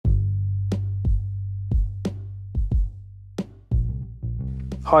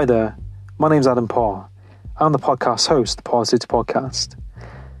Hi there, my name's Adam Parr. I'm the podcast host of the Parrsitivity podcast.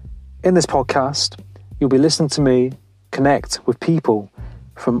 In this podcast, you'll be listening to me connect with people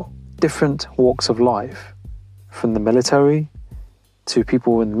from different walks of life, from the military to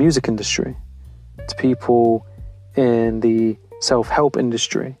people in the music industry, to people in the self-help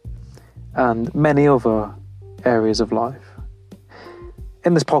industry, and many other areas of life.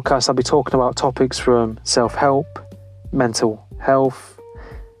 In this podcast, I'll be talking about topics from self-help, mental health,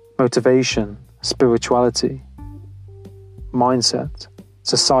 motivation, spirituality, mindset,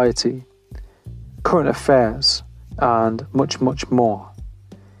 society, current affairs, and much, much more.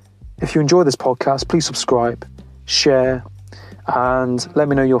 If you enjoy this podcast, please subscribe, share, and let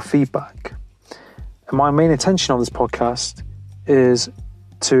me know your feedback. And my main intention on this podcast is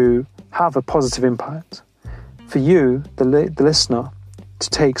to have a positive impact for you, the listener, to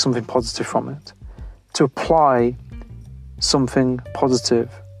take something positive from it, to apply something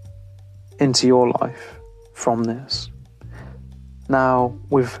positive into your life from this. Now,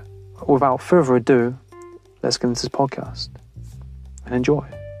 without further ado, let's get into this podcast and enjoy.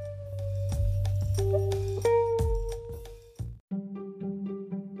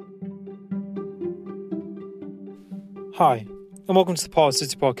 Hi, and welcome to the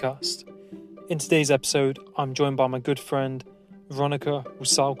Parrsitivity podcast. In today's episode, I'm joined by my good friend, Veronica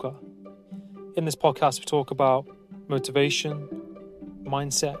Rusalka. In this podcast, we talk about motivation,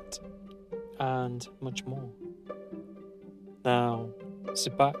 mindset, and much more. Now,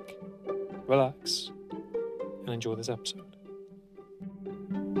 sit back, relax, and enjoy this episode.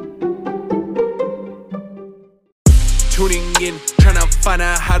 Tuning in, trying to find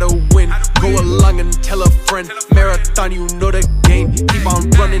out how to win. Go along and tell a friend. Marathon, you know the game. Keep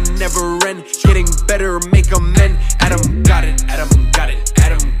on running, never end. Getting better, make amend. Adam got it, Adam got it,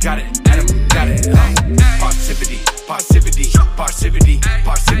 Adam got it, Adam got it. Parrsitivity, Parrsitivity, Parrsitivity,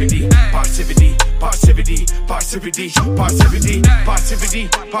 Parrsitivity, Parrsitivity, Parrsitivity, Parrsitivity, Parrsitivity, Parrsitivity,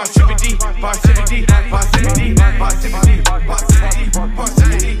 Parrsitivity, Parrsitivity, Parrsitivity, Parrsitivity, Parrsitivity,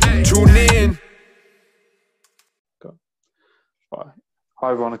 Parrsitivity. Tune in.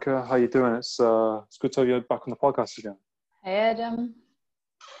 Hi Veronica, how you doing? It's good to have you back on the podcast again. Hey Adam,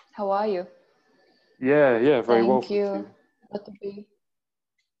 how are you? Yeah, very well. Thank you. Glad to be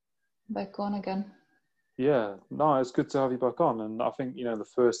back on again. Yeah, no, it's good to have you back on. And I think, the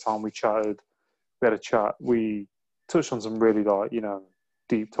first time we had a chat, we touched on some really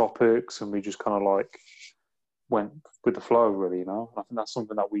deep topics, and we just kind of went with the flow really, I think that's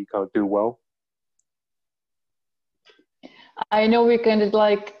something that we kind of do well. I know we kind of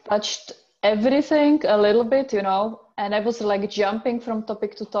touched everything a little bit, and I was jumping from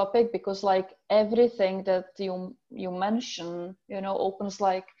topic to topic because everything that you mention, opens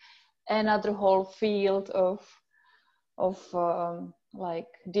another whole field of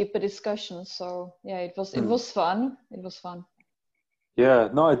deeper discussion. So yeah, it was fun. It was fun. Yeah,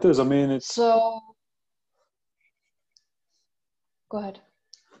 no, it does. I mean, so go ahead.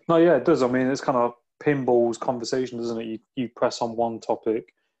 No, yeah, it does. I mean, it's kind of pinballs conversation, doesn't it? You press on one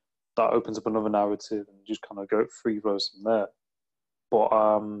topic, that opens up another narrative, and just kind of go free flows from there. But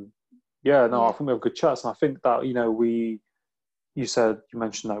I think we have good chats, and I think that you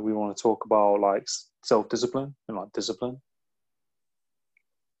mentioned that we want to talk about self-discipline and discipline.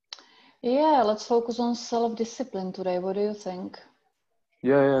 Yeah, let's focus on self-discipline today. What do you think?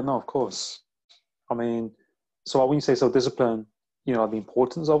 Yeah, no, of course. I mean, so when you say self-discipline, the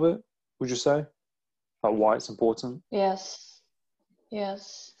importance of it, would you say? Why it's important? Yes.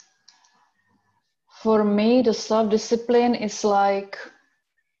 For me, the self-discipline is like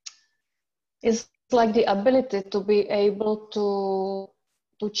the ability to be able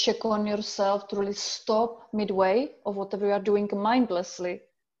to check on yourself, to really stop midway of whatever you are doing mindlessly,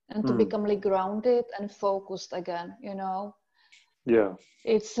 and to become grounded and focused again. Yeah.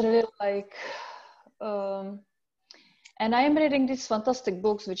 It's really and I am reading these fantastic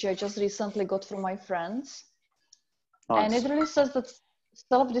books, which I just recently got from my friends. Nice. And it really says that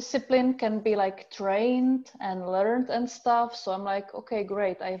self-discipline can be trained and learned and stuff. So I'm okay,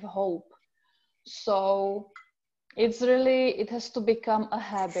 great, I have hope. So it has to become a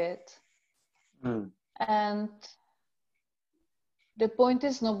habit. And the point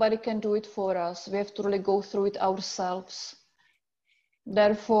is, nobody can do it for us. We have to really go through it ourselves.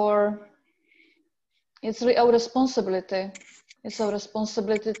 Therefore, it's really our responsibility. It's our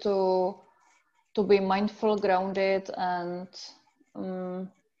responsibility to be mindful, grounded, and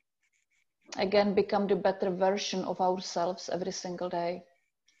again become the better version of ourselves every single day.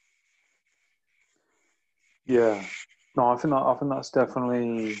 Yeah, no, I think that's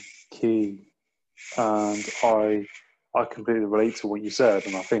definitely key, and I I completely relate to what you said,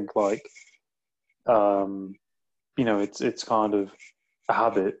 and I think like, you know, it's kind of a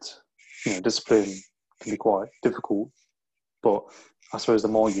habit. You know, discipline can be quite difficult, but I suppose the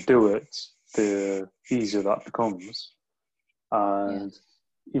more you do it, the easier that becomes. And Yes.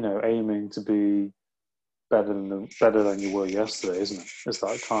 you know, aiming to be better than you were yesterday, isn't it? It's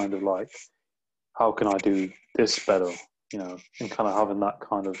that kind of like, how can I do this better? You know, and kind of having that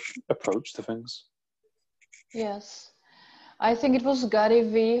kind of approach to things. Yes. I think it was Gary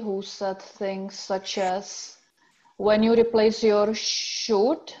Vee who said things such as, when you replace your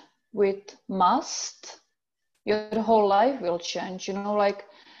should with must, your whole life will change. You know, like,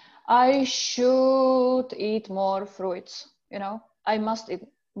 I should eat more fruits, you know, I must eat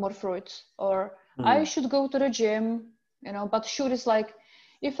more fruits, or I Mm. should go to the gym, you know, but should is like,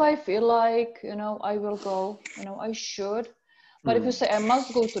 if I feel like, you know, I will go, you know, I should. But if you Mm. say I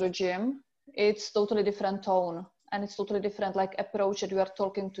must go to the gym, it's totally different tone, and it's totally different like approach that you are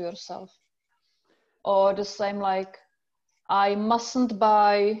talking to yourself. Or the same like, I mustn't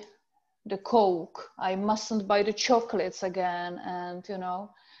buy the Coke, I mustn't buy the chocolates again, and you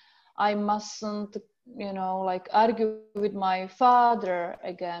know, I mustn't, you know, like argue with my father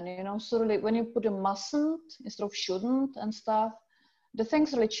again, you know. So really, when you put a mustn't instead of shouldn't and stuff, the things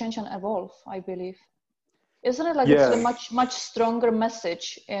really change and evolve, I believe. Isn't it like it's a Yeah, much stronger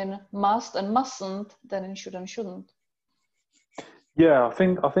message in must and mustn't than in should and shouldn't? yeah.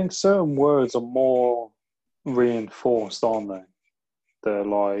 I think certain words are more reinforced, aren't they? They're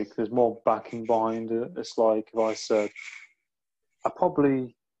like there's more backing behind it. It's like if I said I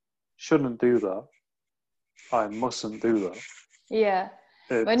probably shouldn't do that, I mustn't do that. Yeah.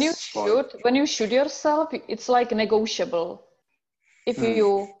 It's like When you should yourself, it's like negotiable. If mm,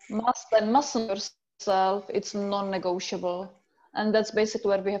 you must and mustn't yourself, it's non-negotiable. And that's basically where we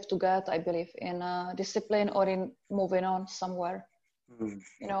have to get, I believe, in discipline or in moving on somewhere, mm.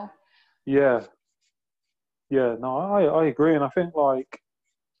 you know. Yeah, yeah. No, I agree, and I think like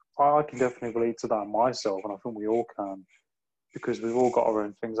I can definitely relate to that myself, and I think we all can because we've all got our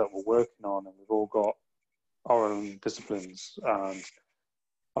own things that we're working on, and we've all got our own disciplines. And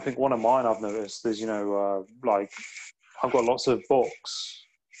I think one of mine I've noticed is, you know, like I've got lots of books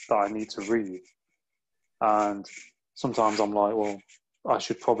that I need to read, and sometimes I'm like, well, I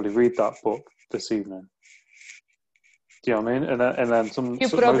should probably read that book this evening. Do you know what I mean? And then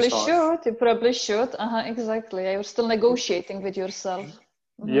most times, You probably should. Exactly. You're still negotiating with yourself.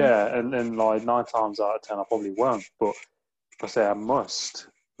 Hmm. yeah, and like 9 times out of 10, I probably won't. But if I say I must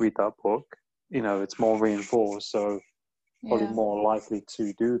read that book, you know, it's more reinforced, so probably Yeah. more likely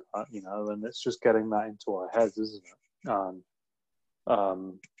to do that, you know, and it's just getting that into our heads, isn't it? And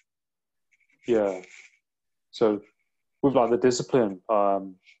um, yeah, so with like the discipline,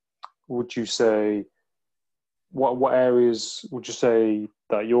 would you say what areas would you say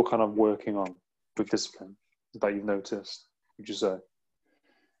that you're kind of working on with discipline that you've noticed? Would you say?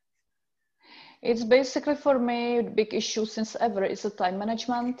 It's basically for me a big issue since ever is the time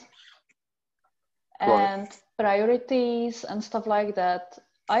management Right. and priorities and stuff like that.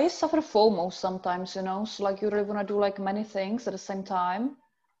 I suffer FOMO sometimes, you know, so like you really want to do like many things at the same time,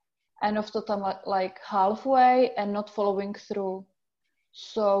 and often I'm like halfway and not following through.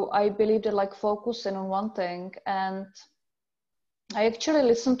 So I believe that like focusing on one thing. And I actually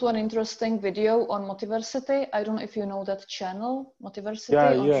listened to an interesting video on Motiversity. I don't know if you know that channel,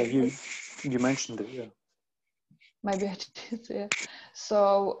 Yeah, Motiversity on yeah. YouTube. You mentioned it. Yeah. Maybe I did, yeah.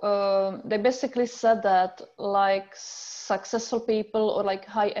 So they basically said that like successful people or like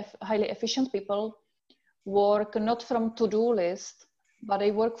highly efficient people work not from to-do list, but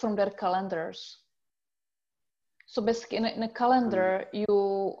they work from their calendars. So basically in a Mm, calendar,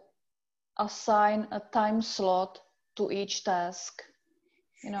 you assign a time slot to each task,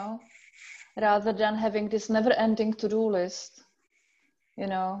 you know, rather than having this never-ending to-do list, you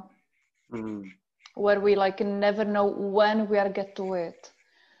know, mm, where we like never know when we are get to it.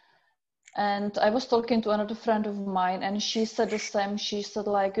 And I was talking to another friend of mine, and she said the same. She said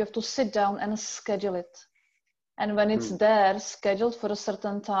like you have to sit down and schedule it, and when it's mm, there scheduled for a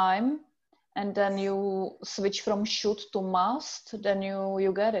certain time, and then you switch from should to must, then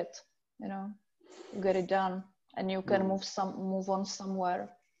you get it, you know, you get it done, and you can mm. move on somewhere,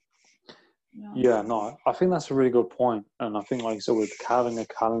 you know. Yeah, no, I think that's a really good point, and I think like so with having a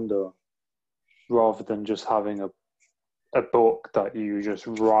calendar rather than just having a book that you just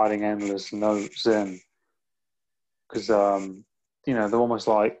writing endless notes in, because you know they're almost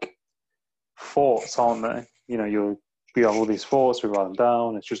like thoughts, aren't they? You know, we have all these thoughts, we write them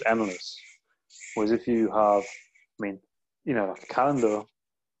down. It's just endless. Whereas if you have, I mean, you know, like a calendar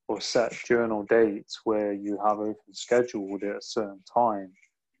or set journal dates where you have everything scheduled at a certain time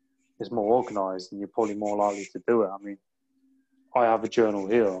is more organized, and you're probably more likely to do it. I mean, I have a journal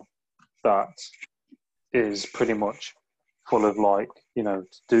here that is pretty much full of like, you know,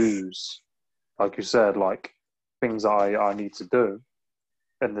 to-dos, like you said, like things I need to do,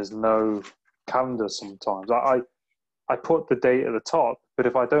 and there's no calendar sometimes. I put the date at the top, but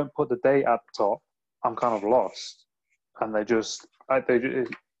if I don't put the date at the top, I'm kind of lost. And do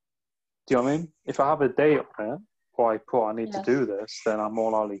you know what I mean? If I have a date on it, or I put I need to do this, then I'm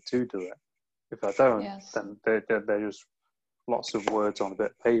more likely to do it. If I don't, then they're just lots of words on a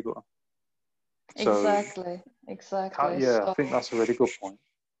bit of paper. So, exactly. Yeah, I think that's a really good point.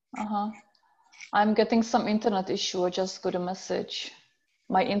 I'm getting some internet issue. I just got a message.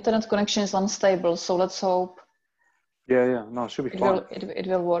 My internet connection is unstable, so let's hope. Yeah. No, it should be fine. It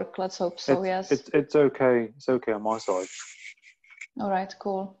will work. Let's hope so. Yes. It's okay. It's okay on my side. All right.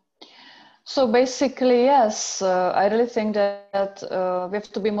 Cool. So basically, yes, I really think that we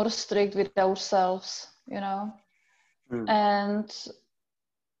have to be more strict with ourselves, you know. And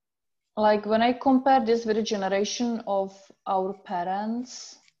like when I compare this with the generation of our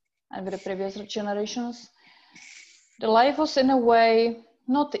parents and with the previous generations, the life was in a way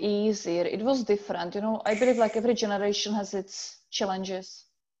not easier. It was different, you know. I believe like every generation has its challenges.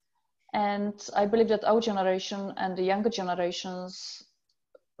 And I believe that our generation and the younger generations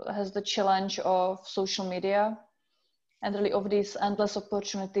has the challenge of social media and really of these endless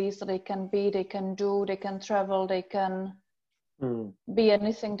opportunities that they can be, they can do, they can travel, they can be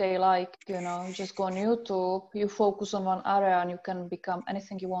anything they like, you know. You just go on YouTube, you focus on one area and you can become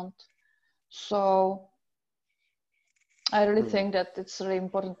anything you want. So I really think that it's really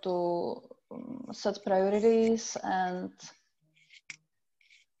important to set priorities and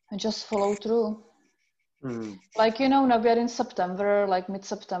just follow through. Like, you know, now we are in September, like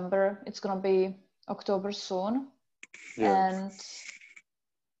mid-September, it's gonna be October soon. And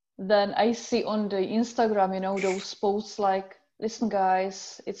then I see on the Instagram, you know, those posts like, listen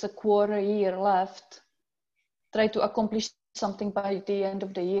guys, it's a quarter year left, try to accomplish something by the end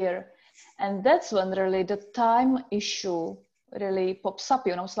of the year. And that's when really the time issue really pops up,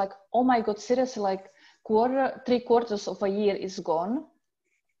 you know. It's like, oh my god, seriously, like 3/4 of a year is gone,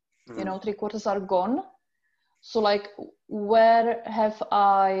 you know, 3/4 are gone. So like, where have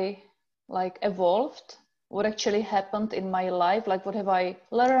I like evolved? What actually happened in my life? Like, what have I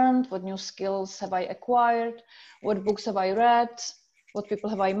learned? What new skills have I acquired? What books have I read? What people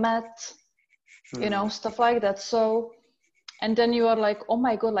have I met? You know, stuff like that. So, and then you are like, oh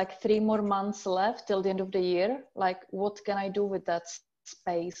my god, like 3 more months left till the end of the year. Like, what can I do with that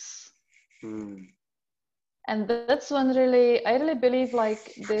space? And that's when really, I really believe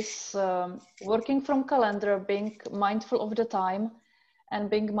like this working from calendar, being mindful of the time and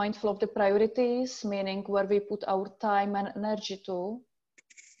being mindful of the priorities, meaning where we put our time and energy to,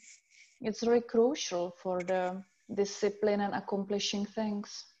 it's really crucial for the discipline and accomplishing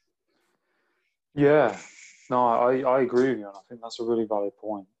things. Yeah, no, I agree with you, and I think that's a really valid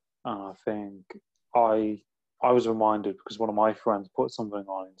point. And I think I was reminded because one of my friends put something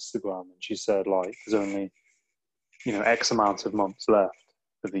on Instagram, and she said like there's only, you know, X amount of months left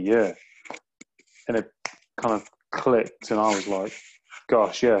of the year, and it kind of clicked, and I was like,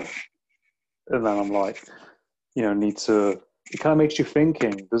 gosh, yeah. And then I'm like, you know, it kind of makes you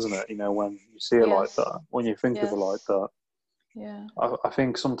thinking, doesn't it? You know, when you see it like that, when you think of it like that. Yeah. I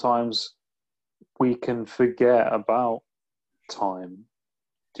think sometimes we can forget about time.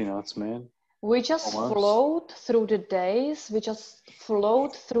 Do you know what I mean? We just float through the days. We just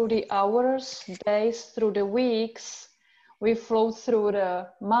float through the hours, days, through the weeks. We float through the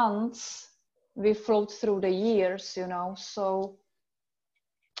months. We float through the years, you know. So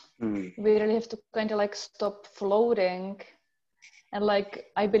we really have to kind of like stop floating. And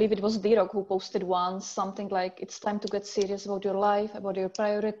like, I believe it was D-Rock who posted once something like, it's time to get serious about your life, about your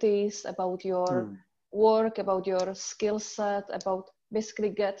priorities, about your work, about your skill set, about basically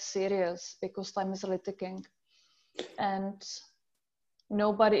get serious because time is really ticking. And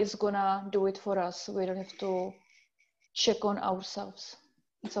nobody is gonna do it for us. We really have to check on ourselves.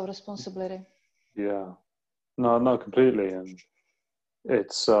 It's our responsibility. Yeah. No, completely. And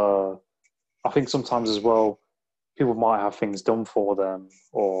it's, I think sometimes as well, people might have things done for them,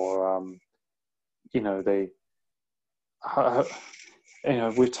 or, you know, you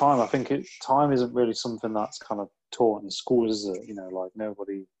know, with time, I think time isn't really something that's kind of taught in schools, is it? You know, like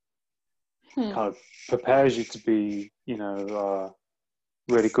nobody kind of prepares you to be, you know,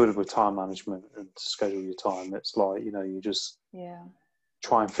 really good with time management and to schedule your time. It's like, you know, you just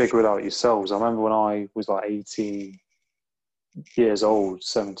try and figure it out yourselves. I remember when I was like 18, years old,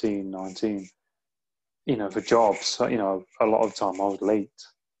 17, 19, for jobs, a lot of the time I was late.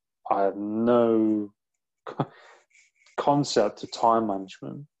 I had no concept of time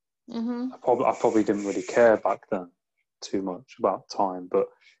management. Mm-hmm. I probably didn't really care back then too much about time, but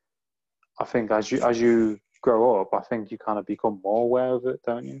I think as you grow up, I think you kind of become more aware of it,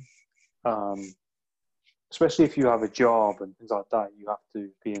 don't you? Especially if you have a job and things like that, you have to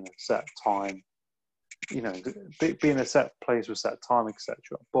be in a set time, be in a set place with set time, etc.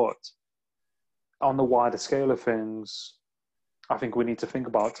 But on the wider scale of things, I think we need to think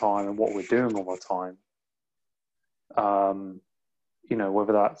about time and what we're doing all the time.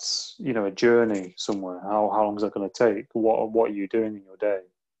 Whether that's, a journey somewhere, how long is that going to take? What are you doing in your day?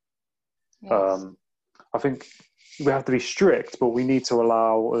 Yes. I think we have to be strict, but we need to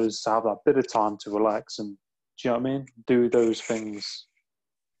allow us to have that bit of time to relax and, do you know what I mean? Do those things,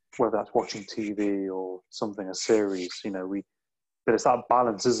 whether that's watching TV or something, a series, but it's that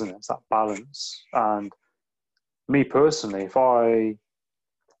balance, isn't it? It's that balance. And me personally, if I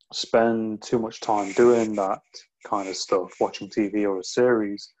spend too much time doing that kind of stuff, watching TV or a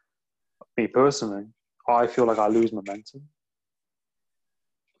series, me personally, I feel like I lose momentum.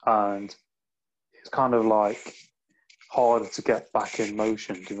 And it's kind of like harder to get back in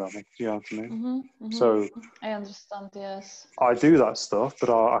motion, do you know what I mean? Mm-hmm. Mm-hmm. So I understand, yes. I do that stuff, but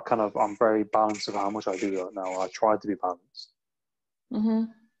I'm very balanced of how much I do that now. I try to be balanced. Mm-hmm.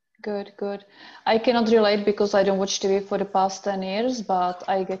 Good. I cannot relate because I don't watch TV for the past 10 years, but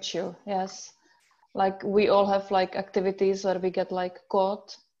I get you, yes. Like we all have like activities where we get like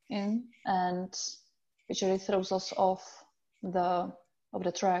caught in and which really throws us off the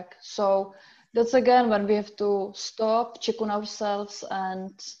track. So that's again when we have to stop, check on ourselves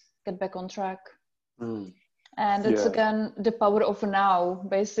and get back on track. Mm. And it's Yeah. again the power of now.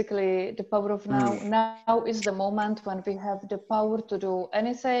 Basically, the power of now. Now is the moment when we have the power to do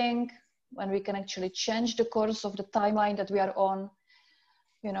anything, when we can actually change the course of the timeline that we are on.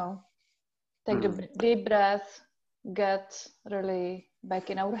 Take the deep breath, get really back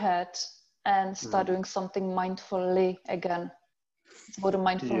in our head, and start doing something mindfully again. It's about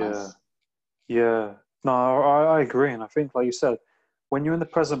mindfulness. Yeah. No, I agree, and I think, like you said, when you're in the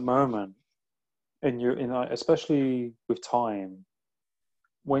present moment, and you're especially with time,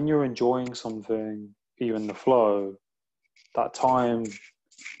 when you're enjoying something, even the flow, that time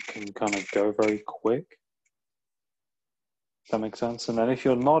can kind of go very quick. That makes sense. And then if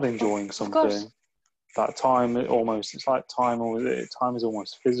you're not enjoying something, that time it's like time is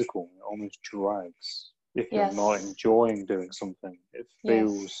almost physical. It almost drags. If you're not enjoying doing something, it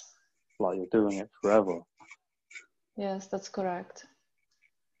feels like you're doing it forever. Yes, that's correct.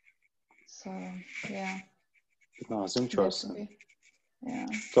 So, yeah. No, it's interesting. Yeah.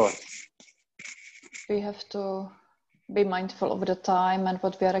 Go ahead. We have to be mindful of the time and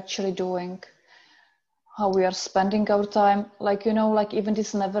what we are actually doing, how we are spending our time. Like, even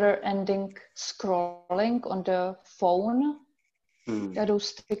this never-ending scrolling on the phone,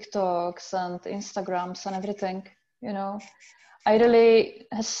 those TikToks and Instagrams and everything,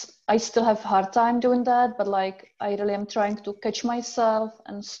 I still have a hard time doing that, but like I really am trying to catch myself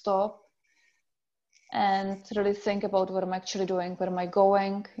and stop and really think about what I'm actually doing, where am I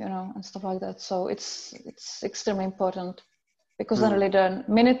going, and stuff like that. So it's extremely important because then really the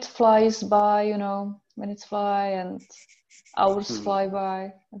minute flies by, minutes fly and hours fly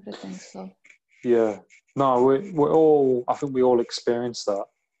by, everything. So yeah, no, we're all, I think we all experience that.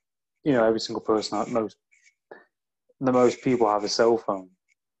 Every single person, most people have a cell phone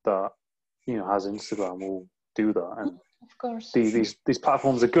that has Instagram will do that, and of course these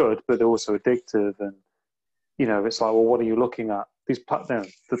platforms are good, but they're also addictive, and it's like, well, what are you looking at?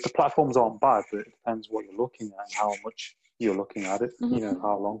 The platforms aren't bad, but it depends what you're looking at and how much you're looking at it.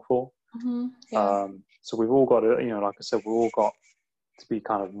 How long for. Yeah. So we've all got to, like I said, we've all got to be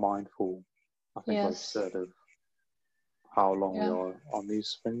kind of mindful, I think, like you said, of how long we are on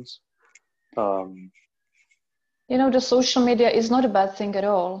these things. The social media is not a bad thing at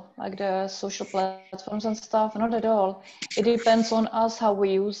all, like the social platforms and stuff, not at all. It depends on us how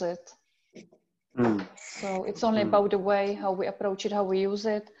we use it. So it's only about the way how we approach it, how we use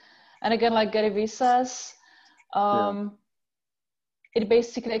it. And again, like Gary Vee says, it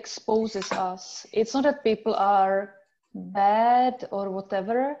basically exposes us. It's not that people are bad or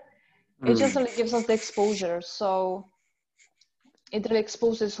whatever. It just really gives us the exposure. So it really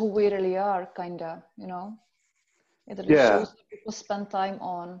exposes who we really are, kind of, It really shows what people spend time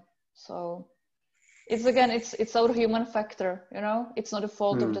on. So it's our human factor, It's not a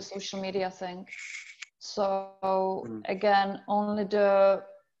fault of the social media thing. So again, only the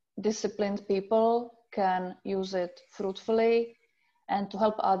disciplined people can use it fruitfully and to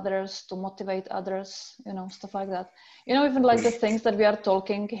help others, to motivate others, stuff like that. Even like the things that we are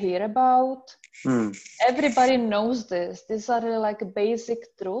talking here about, everybody knows this. These are really like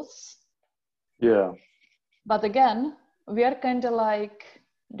basic truths. Yeah. But again, we are kind of like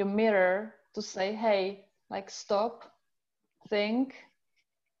the mirror to say, hey, like stop, think,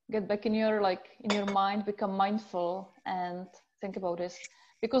 get back in your mind, become mindful and think about this.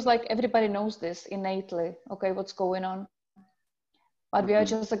 Because like everybody knows this innately, okay, what's going on. But we are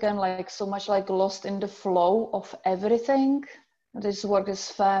just again like so much like lost in the flow of everything. There is work, there is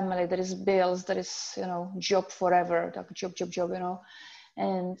family, there is bills, there is, job forever, like job.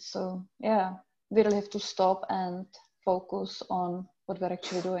 And so, yeah, we really have to stop and focus on what we're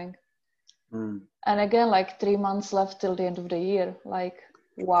actually doing. And again, like 3 months left till the end of the year, like,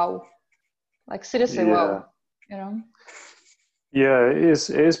 wow. Like seriously, wow. Yeah, it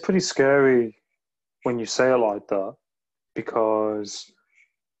is pretty scary when you say it like that, because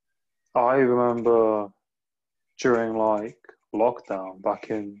I remember during like lockdown back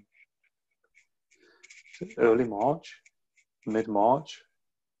in early March, mid-March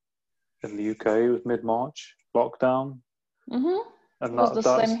in the UK, it was mid-March lockdown. Mm-hmm. And it was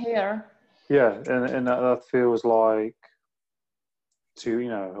the same here. Yeah, and that feels like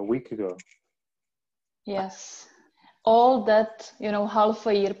a week ago. Yes. All that, half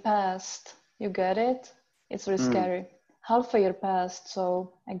a year passed. You get it? It's really scary. Half a year passed.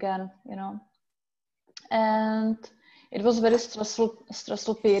 So again, and it was a very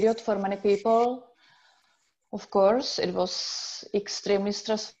stressful period for many people. Of course, it was extremely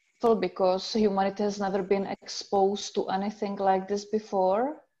stressful because humanity has never been exposed to anything like this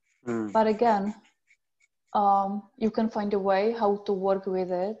before. But again, you can find a way how to work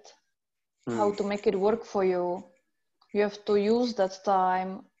with it, how to make it work for you. You have to use that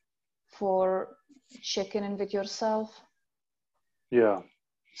time for checking in with yourself. Yeah.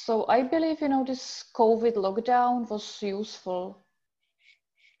 So I believe, this COVID lockdown was useful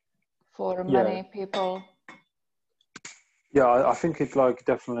for many people. Yeah, I think it like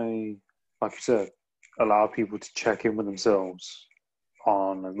definitely, like you said, allow people to check in with themselves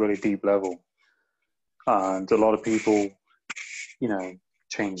on a really deep level. And a lot of people,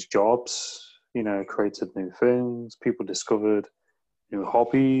 changed jobs, created new things, people discovered new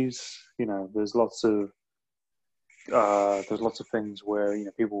hobbies, there's lots of things where,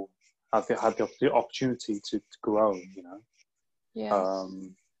 people had the opportunity to grow, Yes.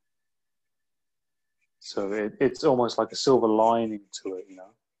 So it's almost like a silver lining to it,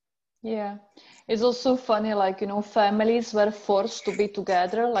 Yeah. It's also funny, like, families were forced to be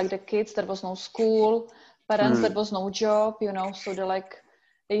together, like the kids, there was no school, parents, there was no job, so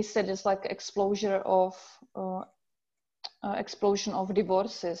they said it's like explosion of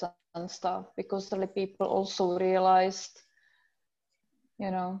divorces and stuff, because really people also realized,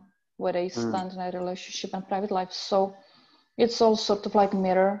 where they stand in a relationship and private life. So it's all sort of like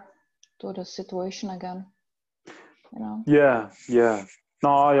mirror to the situation again, Yeah. No,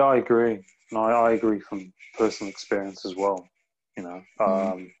 I agree. No, I agree from personal experience as well.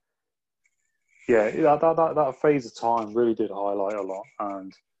 Yeah, that phase of time really did highlight a lot,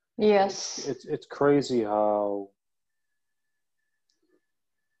 and yes, it's crazy how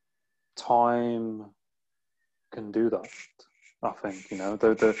time can do that. I think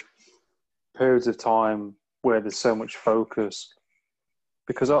the periods of time where there's so much focus,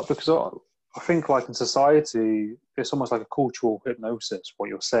 because I think like in society it's almost like a cultural hypnosis. What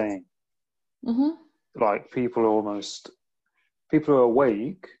you're saying, like people are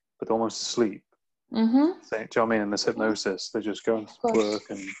awake but they're almost asleep. Do you know what I mean? In this hypnosis, they're just going to work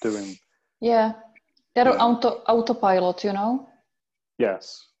and doing. Yeah, they're autopilot,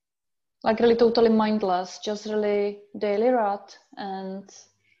 Yes. Like really totally mindless, just really daily rut and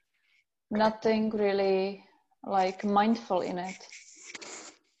nothing really like mindful in it.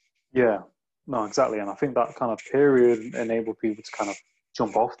 Yeah, no, exactly. And I think that kind of period enabled people to kind of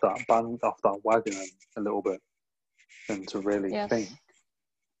jump off that wagon a little bit and to really think,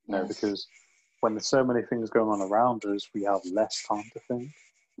 because when there's so many things going on around us, we have less time to think.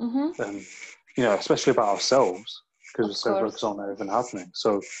 And, especially about ourselves, because we're so focused on everything happening.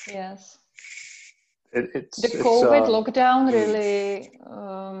 So, yes. It's the COVID lockdown really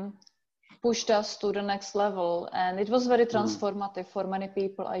pushed us to the next level, and it was very transformative for many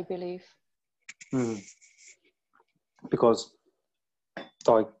people, I believe. Because,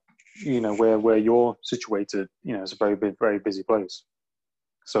 like, where you're situated, it's a very busy place.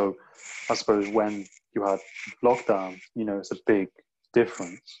 So, I suppose when you had lockdown, it's a big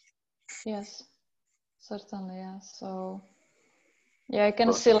difference. Yes, certainly. Yeah. So, Yeah, I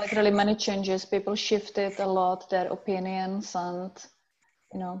can see like really many changes. People shifted a lot their opinions, and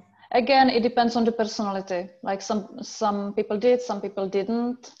again, it depends on the personality. Like some people did, some people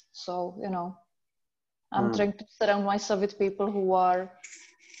didn't. So I'm trying to surround myself with people who are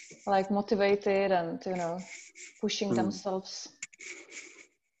like motivated and pushing themselves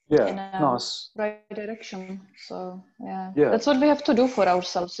in a nice. right direction. So Yeah. that's what we have to do for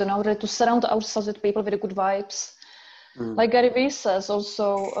ourselves, to surround ourselves with people with good vibes. Like Gary Vee says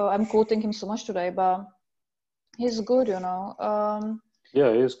also, I'm quoting him so much today, but he's good,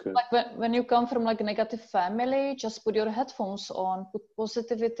 Yeah, he is good. Like when you come from like a negative family, just put your headphones on, put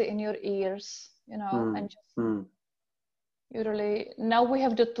positivity in your ears, and just you really, now we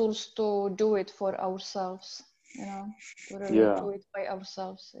have the tools to do it for ourselves, to really do it by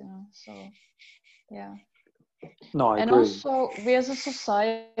ourselves, so yeah. No, I And agree. also we as a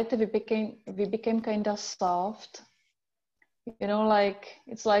society, we became kind of soft, like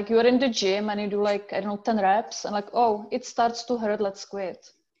it's like you're in the gym and you do like, I don't know, 10 reps and like, oh, it starts to hurt, let's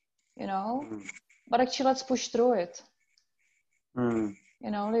quit, but actually let's push through it.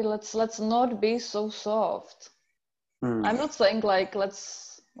 Let's not be so soft. I'm not saying like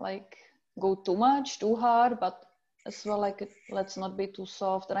let's like go too much, too hard, but as well like let's not be too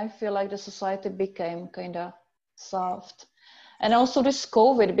soft. And I feel like the society became kind of soft, and also this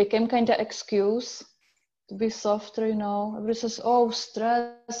COVID became kind of excuse to be softer. Everybody says, oh,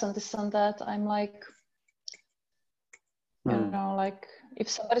 stress and this and that. I'm like, like if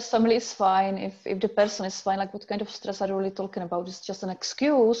somebody's family is fine, if the person is fine, like what kind of stress are you really talking about? Is it just an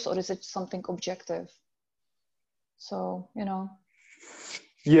excuse, or is it something objective? So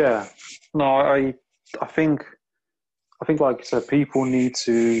Yeah, no, I think like you said, people need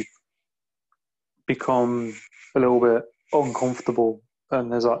to become a little bit uncomfortable.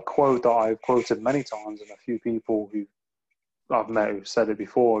 And there's that quote that I've quoted many times, and a few people who I've met who've said it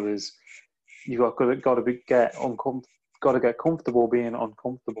before, is you got to get comfortable being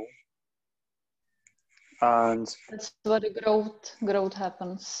uncomfortable. And that's where the growth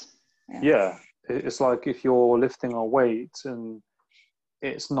happens. Yeah, it's like if you're lifting a weight and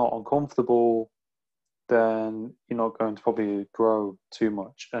it's not uncomfortable, then you're not going to probably grow too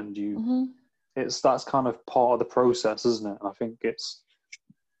much, and that's kind of part of the process, isn't it? And I think it's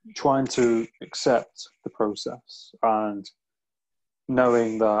trying to accept the process and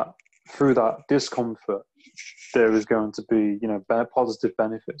knowing that through that discomfort there is going to be positive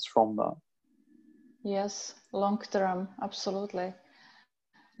benefits from that. Yes, long term, absolutely.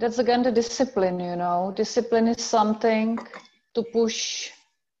 That's again the discipline. Discipline is something to push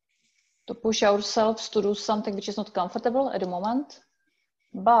ourselves to do something which is not comfortable at the moment,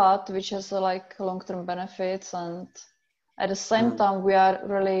 but which has like long-term benefits, and at the same time we are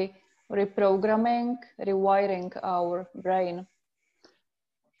really reprogramming, rewiring our brain.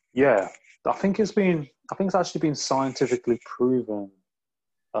 Yeah, I think it's actually been scientifically proven.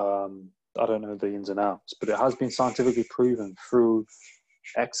 I don't know the ins and outs, but it has been scientifically proven through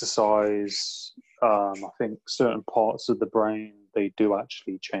exercise. I think certain parts of the brain, they do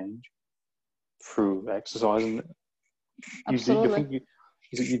actually change through exercise. And Absolutely.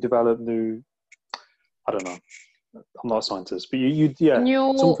 you develop new, I don't know, I'm not a scientist, but new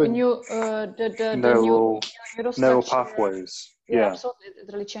something the new neural neurostructure. pathways. Yeah, absolutely,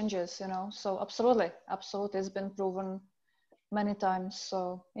 it really changes, so absolutely it's been proven many times,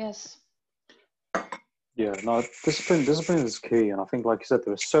 so yes. Yeah, no, discipline is key, and I think, like you said,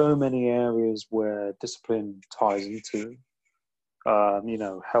 there are so many areas where discipline ties into,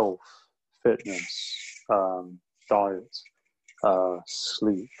 health, fitness, diet,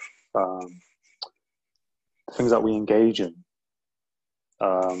 sleep, things that we engage in.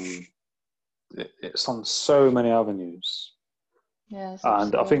 It's on so many avenues. Yes,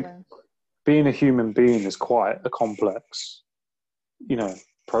 and absolutely. I think being a human being is quite a complex,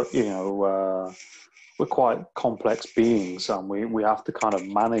 we're quite complex beings, and we have to kind of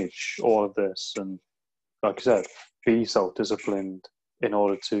manage all of this, and like I said, be self-disciplined in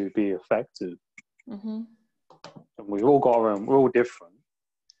order to be effective. And we're all different.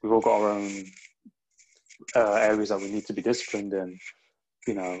 We've all got our own areas that we need to be disciplined in,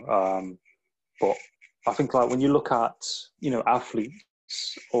 but I think, like, when you look at,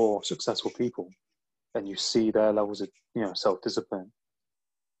 athletes or successful people, and you see their levels of, self-discipline.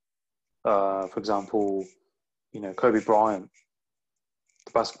 For example, Kobe Bryant,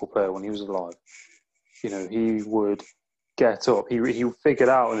 the basketball player, when he was alive, he would get up. He figured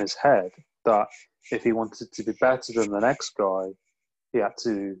out in his head that if he wanted to be better than the next guy, he had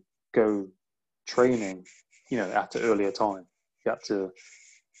to go training, at an earlier time. He had to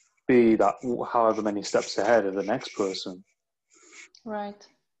be that however many steps ahead of the next person. Right.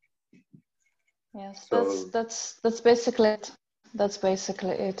 Yes, So, that's basically it. That's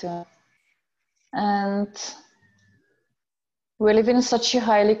basically it. Yeah. And we live in such a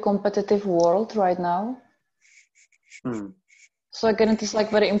highly competitive world right now. So again, it is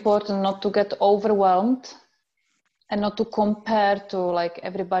like very important not to get overwhelmed and not to compare to like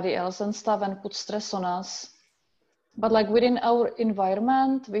everybody else and stuff and put stress on us. But like within our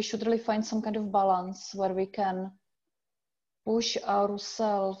environment, we should really find some kind of balance where we can push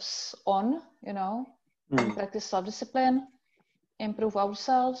ourselves on, you know, and practice self-discipline, improve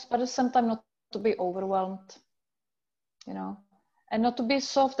ourselves, but at the same time not to be overwhelmed, you know, and not to be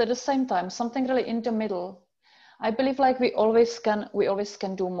soft at the same time, something really in the middle. I believe like we always can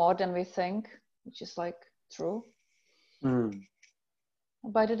do more than we think, which is like true.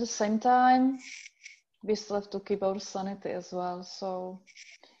 But at the same time, we still have to keep our sanity as well. So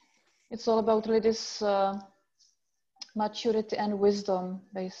it's all about really this maturity and wisdom,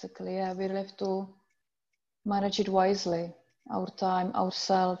 basically. Yeah, we really have to manage it wisely, our time,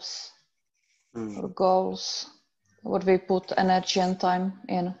 ourselves, our goals, what we put energy and time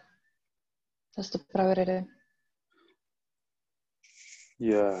in. That's the priority.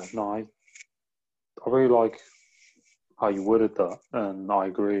 yeah, no, I really like how you worded that, and I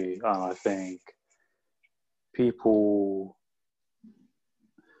agree. And I think people,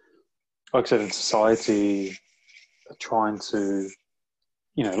 like I said, in society, are trying to,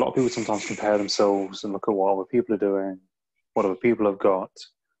 you know, a lot of people sometimes compare themselves and look at what other people are doing, what other people have got,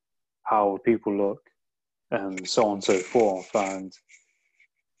 how people look, and so on and so forth. And,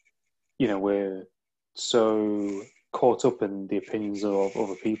 you know, we're so caught up in the opinions of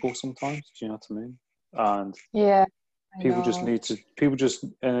other people sometimes. Do you know what I mean? And Yeah, I people just know. need to,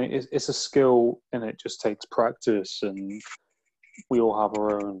 and it's a skill and it just takes practice. And we all have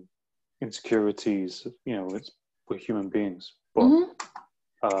our own insecurities, you know, we're human beings. But,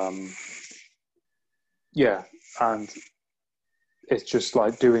 yeah, and it's just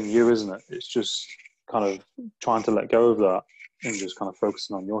like doing you, isn't it? It's just kind of trying to let go of that and just kind of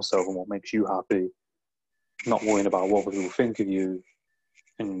focusing on yourself and what makes you happy, not worrying about what other people think of you,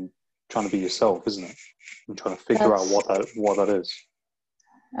 and trying to be yourself, isn't it? And trying to figure out That's what that is.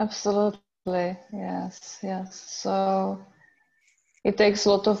 absolutely, yes, yes. So it takes a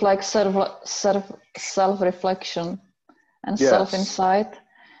lot of like self reflection and self Yes. insight.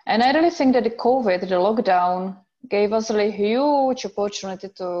 And I really think that the COVID, the lockdown, gave us really huge opportunity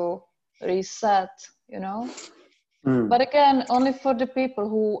to reset, you know. But again, only for the people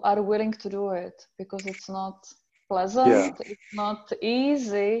who are willing to do it, because it's not Yeah. pleasant, it's not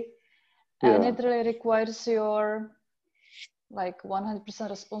easy, and Yeah. it really requires your like 100%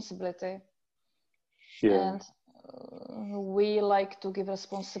 responsibility. Yeah. And we like to give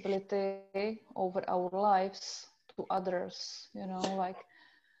responsibility over our lives to others, you know, like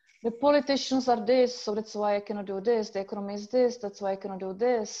the politicians are this, so that's why I cannot do this, the economy is this, that's why I cannot do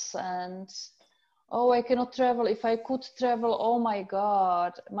this, and oh, I cannot travel. If I could travel, oh my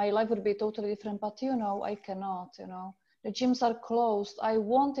God, my life would be totally different. But you know, I cannot, you know. The gyms are closed. I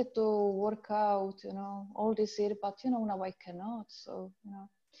wanted to work out, you know, all this year, but you know, now I cannot. So, you know,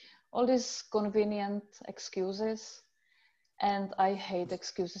 all these convenient excuses. And I hate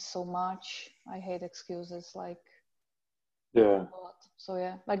excuses so much. I hate excuses like Yeah. a lot. So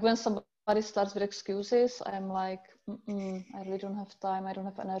yeah, like when somebody starts with excuses, I'm like, I really don't have time. I don't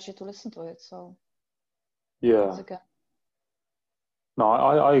have energy to listen to it. So it's Yeah. again. No,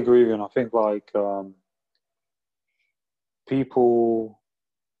 I agree with you, and I think like people,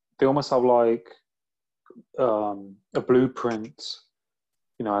 they almost have like a blueprint,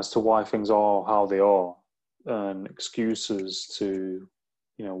 you know, as to why things are how they are, and excuses to,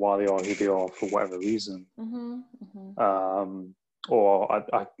 you know, why they are who they are for whatever reason. Or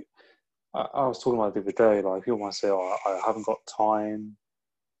I was talking about it the other day, like people might say, "Oh, I haven't got time.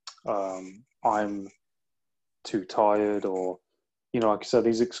 I'm too tired," or, you know, like I said,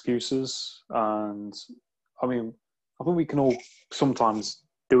 these excuses. And I mean, I think we can all sometimes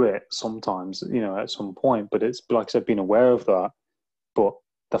do it, sometimes, you know, at some point. But it's like I said, being aware of that. But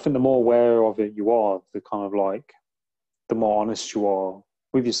I think the more aware of it you are, the kind of like the more honest you are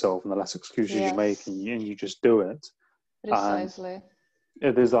with yourself, and the less excuses you make, Yes, and you just do it. And precisely.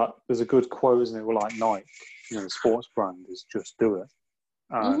 there's a good quote, isn't it? Well, like Nike, you know, the sports brand is just do it.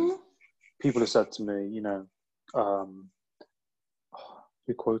 And people have said to me, you know,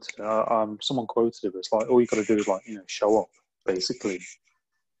 who quoted it? Someone quoted it, but it's like all you got to do is like, you know, show up, basically.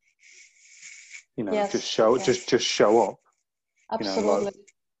 You know, just Yes, show, yes, just show up. You know, like, absolutely.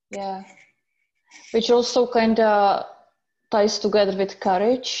 Yeah. Which also kind of ties together with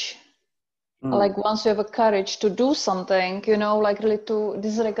courage. Like once you have a courage to do something, you know, like really to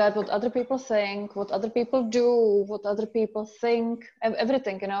disregard what other people think, what other people do, what other people think,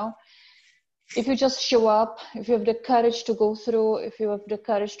 everything, you know. If you just show up, if you have the courage to go through, if you have the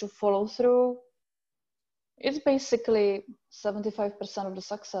courage to follow through, it's basically 75% of the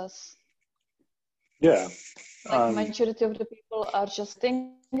success. Yeah. Like majority of the people are just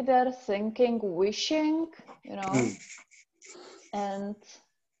thinking, wishing, you know. And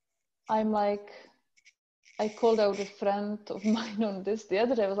I'm like, I called out a friend of mine on this the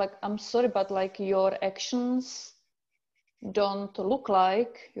other day. I was like, I'm sorry, but like your actions don't look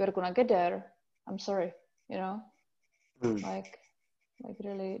like you're gonna get there. I'm sorry, you know. Like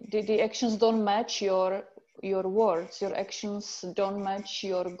really, the actions don't match your words. Your actions don't match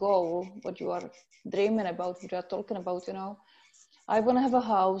your goal, what you are dreaming about, what you are talking about, you know. I want to have a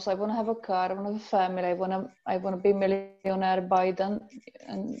house, I want to have a car, I want to have a family, I want to be a millionaire by then,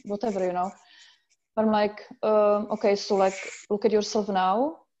 and whatever, you know. But I'm like, okay, so like, look at yourself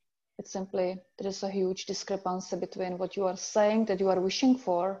now. It's simply, there is a huge discrepancy between what you are saying that you are wishing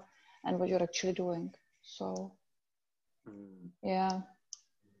for and what you're actually doing. So, yeah.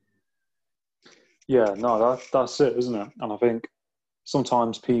 Yeah, no, that's it, isn't it? And I think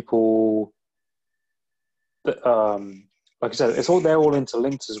sometimes people, like I said, they're all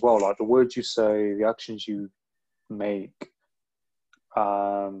interlinked as well. Like the words you say, the actions you make, you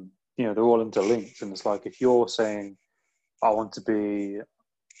know, they're all interlinked. And it's like if you're saying, I want to be,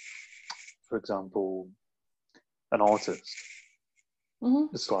 for example, an artist.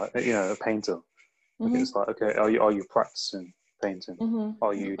 It's like, you know, a painter. It's like, okay, are you practicing painting?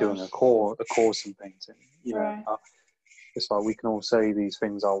 Are you doing a course in painting? You know, it's like we can all say these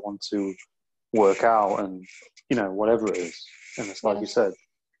things. I want to work out, and you know, whatever it is. And it's like you said,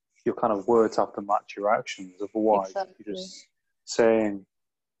 your kind of words have to match your actions. Otherwise, if you're just saying,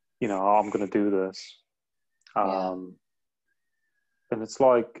 you know, I'm going to do this, and it's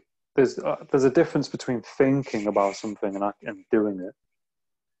like there's a difference between thinking about something and doing it.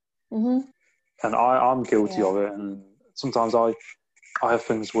 And I'm guilty of it. And sometimes I have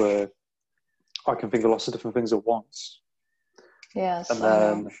things where I can think of lots of different things at once. Yes.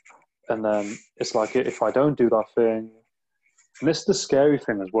 And then it's like if I don't do that thing, and this is the scary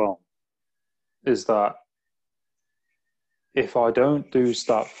thing as well, is that if I don't do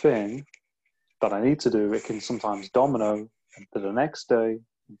that thing that I need to do, it can sometimes domino into the next day,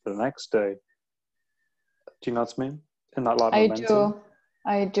 into the next day. Do you know what I mean? In that like momentum.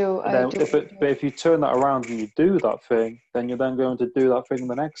 I do. But if you turn that around and you do that thing, then you're then going to do that thing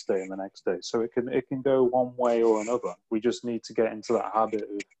the next day and the next day. So it can go one way or another. We just need to get into that habit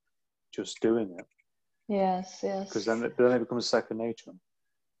of just doing it. Yes. Because then it becomes second nature.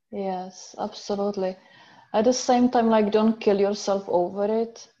 Yes, absolutely. At the same time, like, don't kill yourself over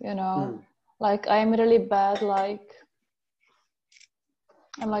it, you know. Like, I'm really bad, like,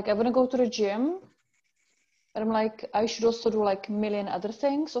 I'm like, I want to go to the gym. But I'm like, I should also do like a million other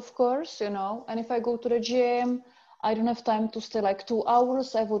things, of course, you know. And if I go to the gym, I don't have time to stay like 2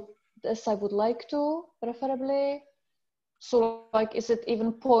 hours. I would like to, preferably. So like, is it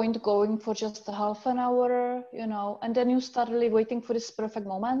even point going for just a half an hour, you know? And then you start really waiting for this perfect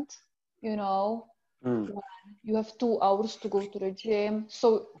moment, you know, when you have 2 hours to go to the gym.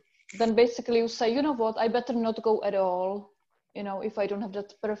 So then basically you say, you know what, I better not go at all, you know, if I don't have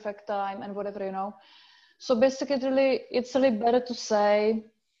that perfect time and whatever, you know. So basically, it's really better to say,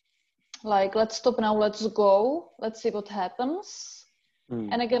 like, let's stop now, let's go, let's see what happens.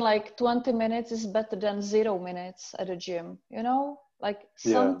 And again, like 20 minutes is better than 0 minutes at a gym, you know? Like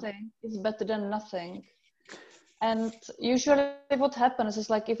something is better than nothing. And usually what happens is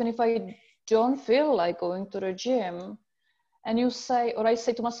like, even if I don't feel like going to the gym, and you say, or I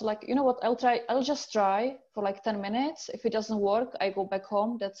say to myself, like, you know what, I'll just try for like 10 minutes. If it doesn't work, I go back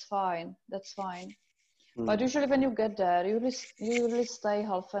home, that's fine. But usually when you get there, you really stay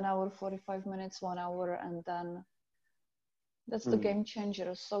half an hour, 45 minutes, 1 hour, and then that's the game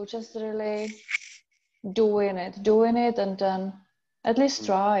changer. So just really doing it, and then at least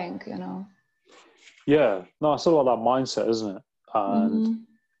trying, you know. Yeah, no, it's all about that mindset, isn't it? And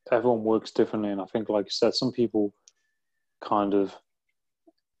everyone works differently. And I think, like you said, some people kind of,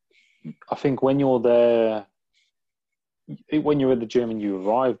 I think when you're there, when you're at the gym and you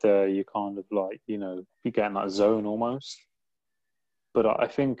arrive there, you kind of like, you know, you get in that zone almost. But I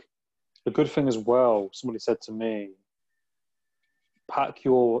think a good thing as well, somebody said to me, say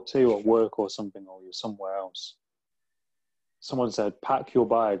you're at work or something, or you're somewhere else. Someone said, pack your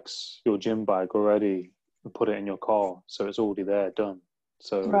bags, your gym bag already, and put it in your car. So it's already there, done.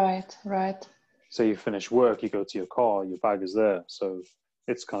 So Right. So you finish work, you go to your car, your bag is there. So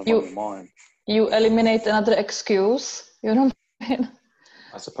it's kind of You on your mind. you eliminate another excuse, you know what I mean?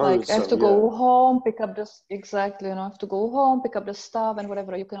 I Like suppose I have so, to yeah. go home, pick up this exactly, you know, I have to go home, pick up the stuff and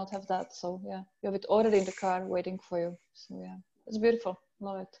whatever. You cannot have that. So yeah, you have it already in the car waiting for you. So yeah, it's beautiful.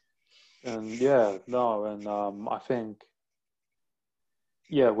 Love it. And yeah, no, and I think,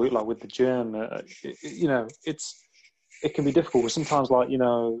 yeah, with the gym, you know, it can be difficult. Because sometimes, like, you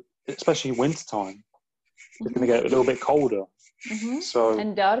know, especially wintertime, it's going to get a little bit colder. So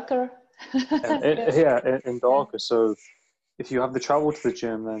And darker. Yes. and Yeah. darker. So if you have to travel to the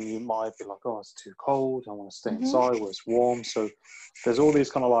gym, then you might be like, oh, it's too cold. I want to stay inside where it's warm. So there's all these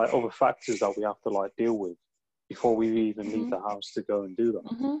kind of like other factors that we have to like deal with before we even leave the house to go and do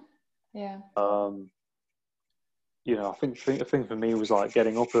Yeah. that. You know, I think the thing for me was like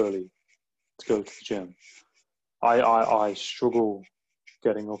getting up early to go to the gym. I struggle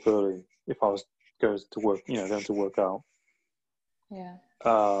getting up early if I was going to work, you know, going to work out. Yeah.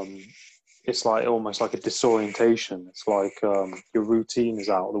 It's like almost like a disorientation. It's like your routine is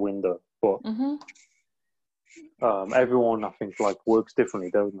out the window. But everyone, I think, like works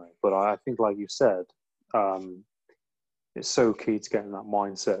differently, don't they? But I think, like you said, it's so key to getting that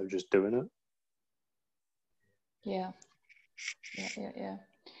mindset of just doing it. Yeah. Yeah.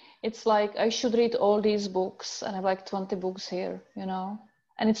 It's like I should read all these books and I have like 20 books here, you know,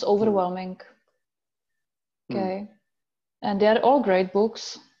 and it's overwhelming. Okay. And they're all great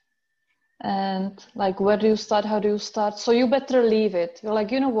books. And like, where do you start? How do you start? So you better leave it. You're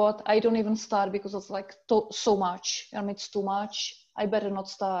like, you know what? I don't even start because it's like so much. I mean, it's too much. I better not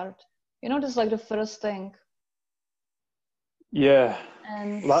start. You know, this is like the first thing. Yeah.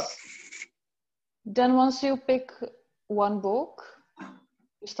 And That, then once you pick one book,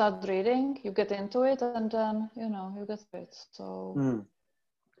 you start reading, you get into it, and then, you know, you get it. So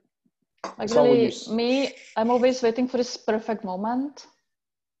like it's like when you. really, me, I'm always waiting for this perfect moment,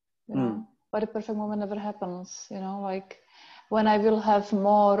 you know, but the perfect moment never happens, you know, like when I will have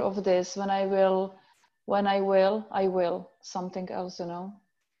more of this, I will something else, you know,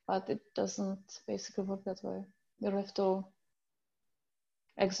 but it doesn't basically work that way. You have to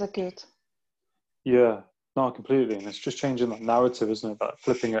execute. Yeah, no, completely. And it's just changing that narrative, isn't it? That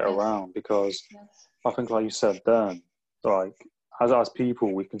flipping it Yes. around, because Yes. I think, like you said, then, like, as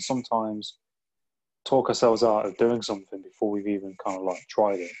people, we can sometimes talk ourselves out of doing something before we've even kind of like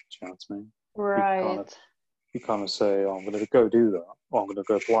tried it. Do you know what I mean? Right. You kind of say, oh, I'm going to go do that, or I'm going to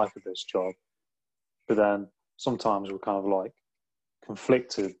go apply for this job. But then sometimes we're kind of like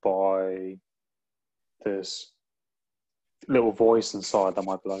conflicted by this little voice inside that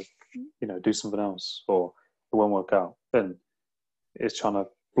might be like, you know, do something else, or it won't work out. And it's trying to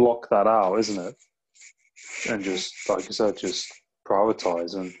block that out, isn't it? And just, like you said, just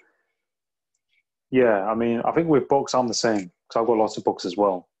prioritize. And yeah, I mean, I think with books, I'm the same because I've got lots of books as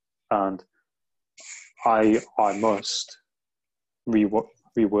well. And I must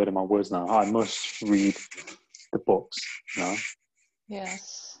rewording my words now. I must read the books, you know?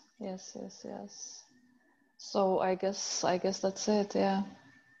 Yes. So I guess that's it. Yeah.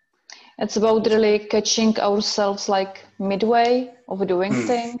 It's about really catching ourselves like midway of doing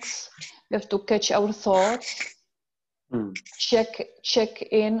things. We have to catch our thoughts, check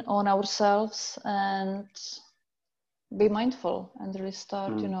in on ourselves and be mindful and really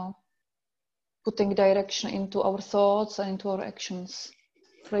start, you know, putting direction into our thoughts and into our actions.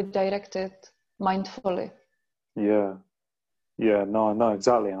 Redirect it mindfully. Yeah. Yeah, no,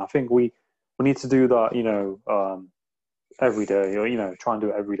 exactly. And I think we need to do that, you know, every day, or, you know, try and do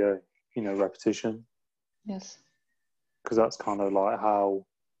it every day, you know, repetition. Yes. Because that's kind of like how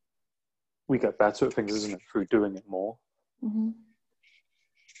we get better at things, isn't it? Through doing it more.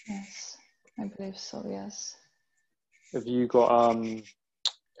 Yes, I believe so, yes. Have you got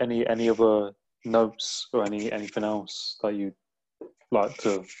any other notes or anything else that you'd like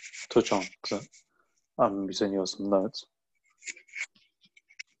to touch on? Because I remember saying you have some notes.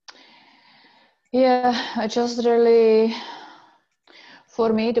 Yeah, I just really,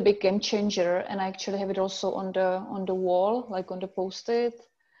 for me, the big game changer, and I actually have it also on the wall, like on the post-it.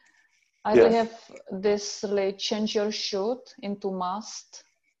 I really have this really change your should into must,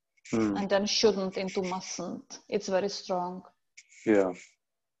 and then shouldn't into mustn't. It's very strong. Yeah.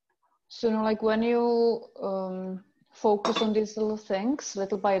 So, you know, like when you focus on these little things,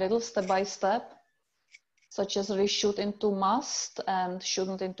 little by little, step by step, such as really should into must and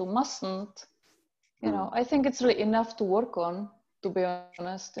shouldn't into mustn't, you know, I think it's really enough to work on, to be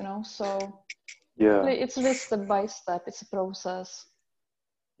honest, you know. So Yeah. it's really step by step. It's a process.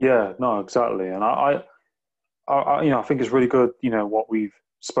 Yeah, no, exactly. And I you know, I think it's really good, you know, what we've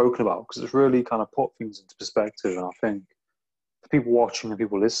spoken about, because it's really kind of put things into perspective. And I think for people watching and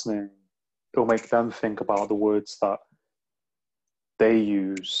people listening, it'll make them think about the words that they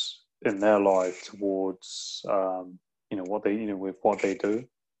use in their life towards, what they, with what they do.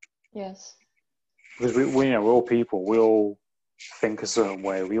 Yes. Because we're all people. We all think a certain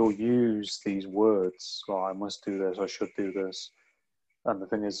way. We all use these words. Well, I must do this. I should do this. And the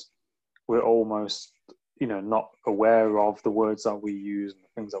thing is, we're almost, not aware of the words that we use and the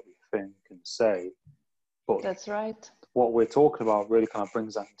things that we think and say. But that's right. What we're talking about really kind of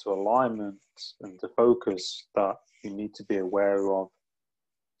brings that into alignment and to focus that you need to be aware of.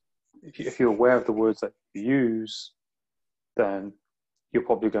 If you're aware of the words that you use, then you're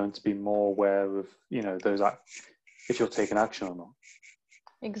probably going to be more aware of, if you're taking action or not.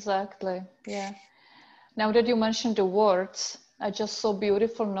 Exactly. Yeah. Now that you mentioned the words, I just saw a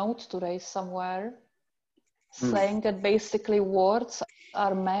beautiful note today somewhere saying that basically words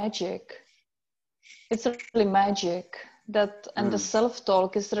are magic. It's really magic. And the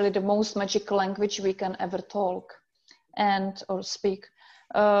self-talk is really the most magic language we can ever talk or speak.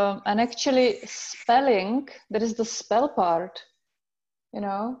 And actually spelling, there is the spell part,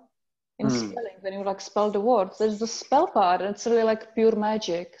 in spelling, when you spell the words, there's the spell part, and it's really pure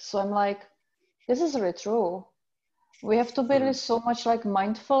magic. So I'm like, this is really true. We have to be really so much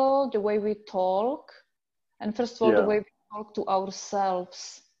mindful the way we talk, and first of all, the way we talk to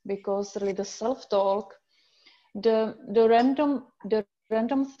ourselves, because really the self-talk, the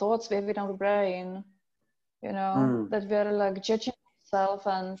random thoughts we have in our brain, that we are judging ourselves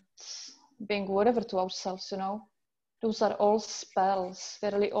and being whatever to ourselves, those are all spells.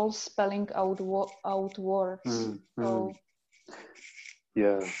 They're really all spelling out words. So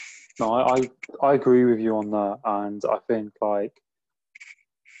yeah, no, I agree with you on that, and I think our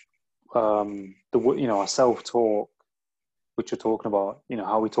self-talk, which you're talking about,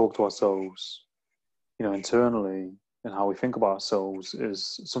 how we talk to ourselves, internally, and how we think about ourselves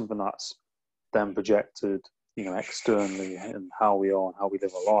is something that's then projected, externally, and how we are and how we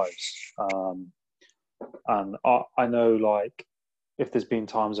live our lives. And I know, if there's been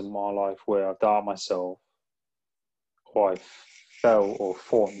times in my life where I've doubted myself, or I felt or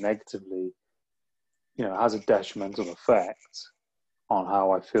thought negatively, it has a detrimental effect on how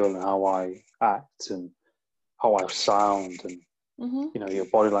I feel and how I act and how I sound and, your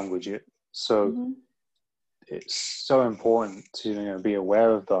body language. So it's so important to, be aware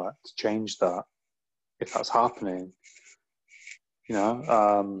of that, to change that if that's happening,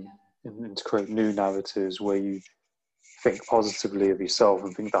 and to create new narratives where you think positively of yourself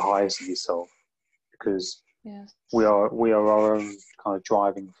and think the highest of yourself, because we are our own kind of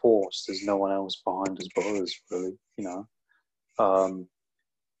driving force. There's no one else behind us but us, really,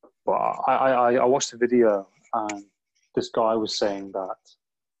 but I watched a video, and this guy was saying that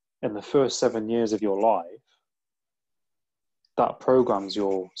in the first 7 years of your life, that programs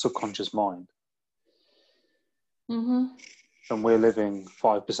your subconscious mind. And we're living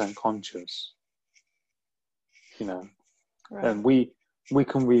 5% conscious, right. And we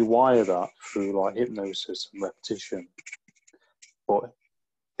can rewire that through hypnosis and repetition. But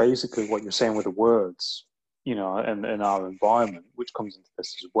basically what you're saying with the words, and in our environment, which comes into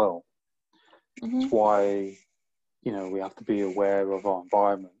this as well. It's why, we have to be aware of our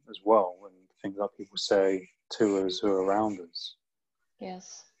environment as well, and things that people say to us who are around us.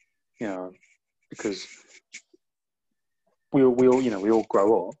 Yes. Because we all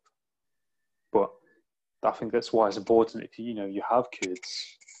grow up, but I think that's why it's important if you have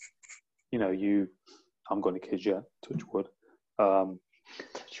kids, I'm going to kid you, touch wood.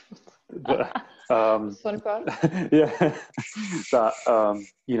 Touch wood. But, Funny part. yeah, that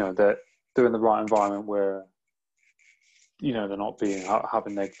that they're in the right environment where they're not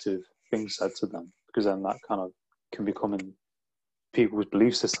having negative things said to them, because then that kind of can become in people's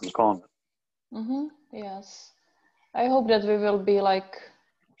belief systems, can't it? Yes, I hope that we will be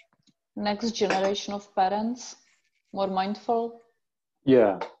next generation of parents, more mindful,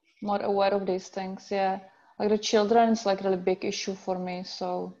 more aware of these things. The children is a really big issue for me,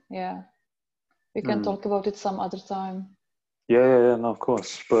 so we can talk about it some other time. No, of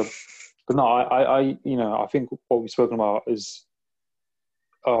course, but no, I think what we've spoken about is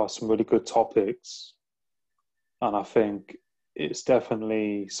some really good topics, and I think it's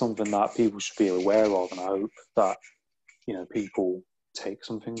definitely something that people should be aware of, and I hope that people take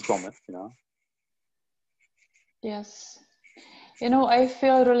something from it. Yes, I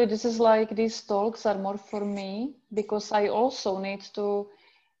feel really this is these talks are more for me, because I also need to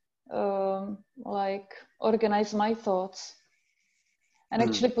organize my thoughts and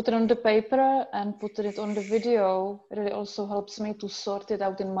actually put it on the paper and put it on the video. Really also helps me to sort it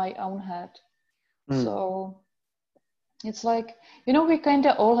out in my own head. So It's like, you know, we kind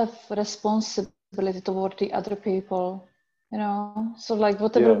of all have responsibility toward the other people, you know. So like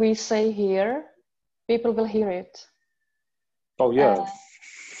whatever Yeah. we say here, people will hear it. Oh yeah.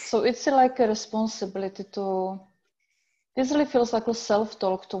 So it's like a responsibility to, this really feels like a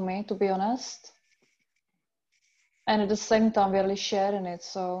self-talk to me, to be honest. And at the same time, we're really sharing it.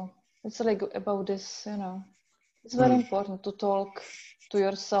 So it's like about this, you know, it's very important to talk to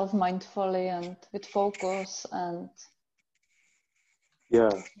yourself mindfully and with focus and Yeah.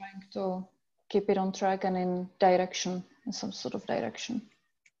 trying to keep it on track and in direction, in some sort of direction.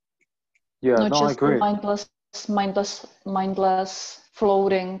 Yeah. Not No, I just the agree. mindless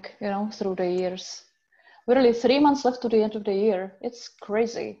floating, you know, through the years. We're really 3 months left to the end of the year. It's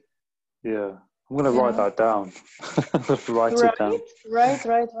crazy. Yeah. I'm gonna You write know? that down. Write it down. Right.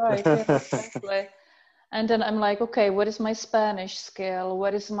 Yes, exactly. And then I'm like, okay, what is my Spanish skill?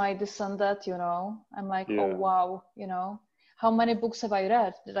 What is my this and that, you know? I'm like, oh, Yeah. wow, you know, how many books have I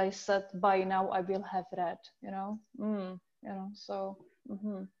read that I said by now I will have read, you know? You know, so.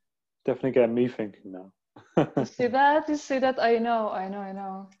 Definitely getting me thinking now. You see that? You see that? I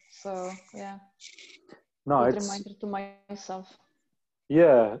know. So, yeah, No, good it's reminder to myself.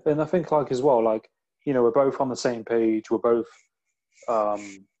 yeah, and I think like as well, like we're both on the same page. We're both, um,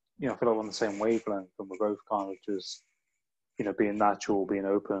 I feel like we're on the same wavelength, and we're both kind of just being natural, being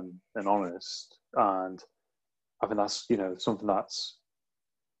open and honest. And I think that's something that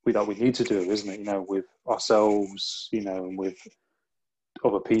we need to do, isn't it? With ourselves, and with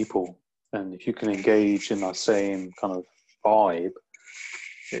other people. And if you can engage in that same kind of vibe,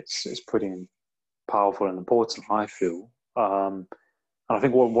 it's pretty powerful and important, I feel. And I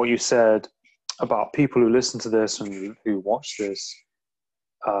think what you said about people who listen to this and who watch this,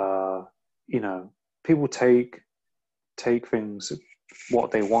 uh, people take things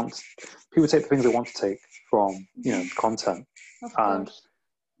what they want. People take the things they want to take from content, Of and course.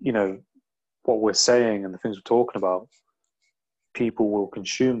 what we're saying and the things we're talking about. People will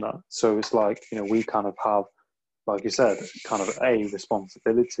consume that. So it's like we kind of have, like you said, kind of a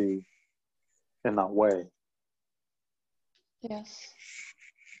responsibility in that way, Yes.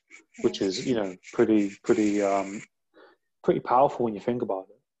 which Yes. is pretty powerful when you think about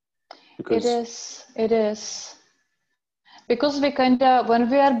it. It Because is. It is. Because we kind of, when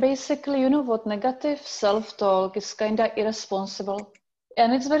we are basically, you know what, negative self-talk is kind of irresponsible.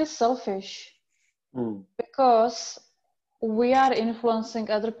 And it's very selfish because we are influencing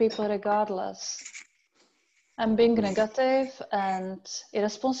other people regardless. And being negative and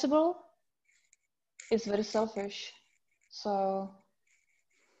irresponsible is very selfish. So,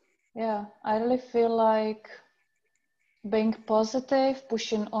 yeah, I really feel like being positive,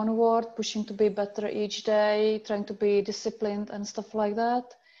 pushing onward, pushing to be better each day, trying to be disciplined and stuff like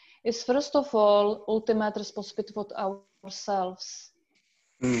that is first of all ultimate responsibility for ourselves.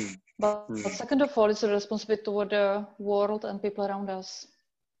 But second of all, it's a responsibility toward the world and people around us.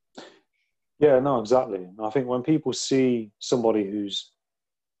 yeah, no, exactly. And I think when people see somebody who's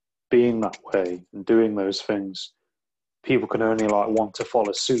being that way and doing those things, people can only like want to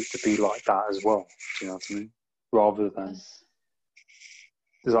follow suit to be like that as well. Do you know what I mean? Rather than Yes.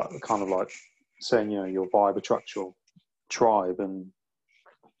 is that kind of like saying your vibe attracts your tribe, and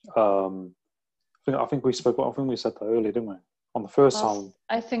I think we spoke. I think we said that earlier, didn't we? On the first time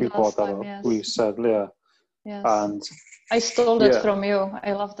I think we brought last that time, up, yes. we said yeah, Yes. and I stole that from you.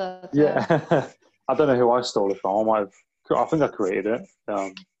 I love that. yeah. I don't know who I stole it from. I think I created it,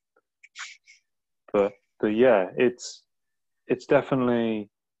 but yeah, it's definitely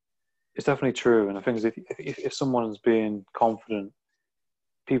true. And I think if someone's being confident,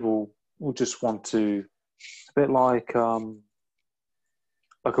 people will just want to. It's a bit like a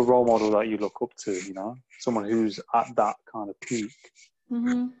role model that you look up to, someone who's at that kind of peak.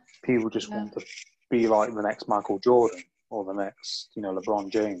 People just want to be like the next Michael Jordan or the next, LeBron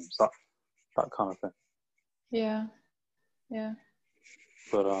James, that kind of thing. Yeah.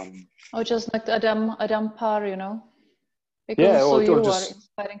 But Or just like Adam Parr, because yeah, also or you are just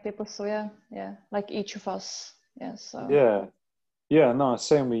inspiring people. So yeah, like each of us. Yeah. So yeah, no,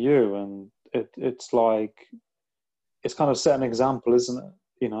 same with you. And it's like it's kind of set an example, isn't it?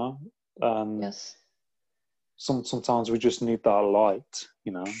 And yes. sometimes we just need that light,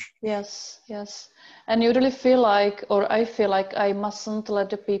 Yes. And you really feel like, or I feel like I mustn't let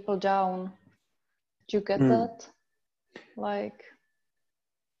the people down. Do you get that? Like,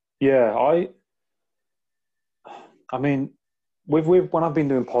 yeah, I mean, with when I've been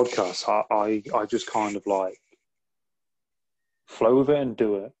doing podcasts, I just kind of like flow with it and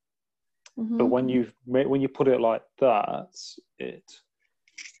do it. But when you put it like that, it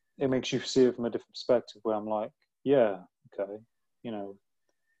makes you see it from a different perspective. Where I'm like, yeah, okay, you know,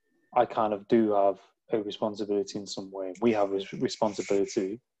 I kind of do have a responsibility in some way. We have a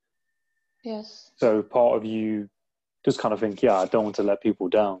responsibility. Yes. So part of you just kind of think, yeah, I don't want to let people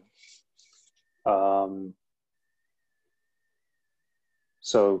down.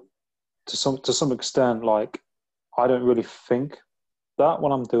 So to some extent, like, I don't really think that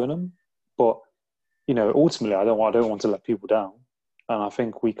when I'm doing them, but you know, ultimately, I don't want to let people down, and I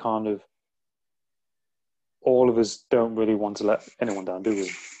think we kind of, all of us don't really want to let anyone down, do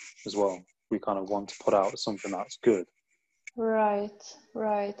we? As well, we kind of want to put out something that's good. Right,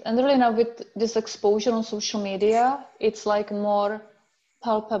 right. And really now with this exposure on social media, it's like more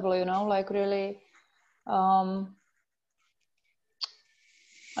palpable, you know, like really, I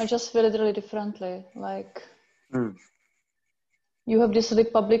just feel it really differently. Like you have this really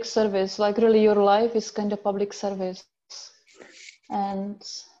public service, like really your life is kind of public service. And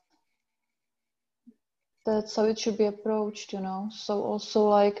that's how it should be approached, you know. So also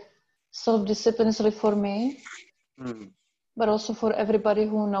like self-discipline is really for me, but also for everybody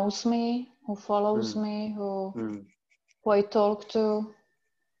who knows me, who follows me, who I talk to,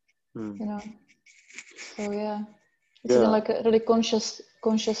 you know. So yeah, it's again like a really conscious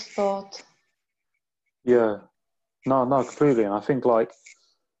thought. Yeah, no, completely. And I think like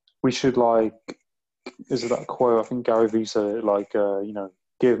we should like, is it that quote? I think Gary Vee said it, like, you know,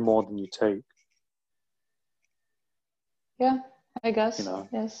 give more than you take. Yeah, I guess. You know,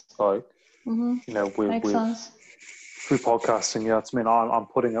 Yes. like, you know, Makes with sense. through podcasting, yeah, I mean,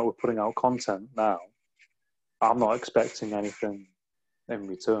 we're putting out content now. I'm not expecting anything in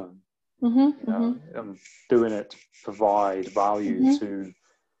return. You know, I'm doing it to provide value to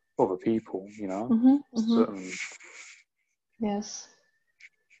other people. You know, Yes.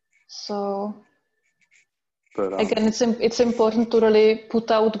 So but again, it's important to really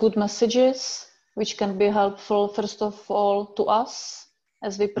put out good messages, which can be helpful first of all to us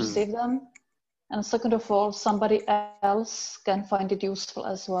as we perceive them, and second of all, somebody else can find it useful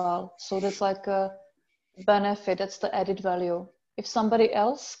as well. So that's like a benefit. That's the added value. If somebody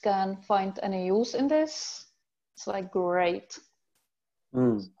else can find any use in this, it's like great.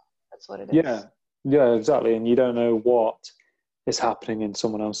 That's what it is. Yeah, exactly. And you don't know what is happening in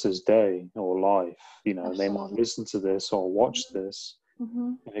someone else's day or life. You know, they might Absolutely. listen to this or watch this,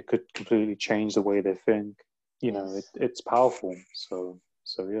 and it could completely change the way they think. You know, it's powerful. So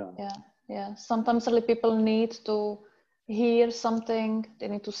yeah. Yeah. Sometimes really people need to hear something. They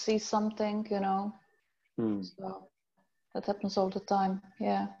need to see something. You know. So that happens all the time.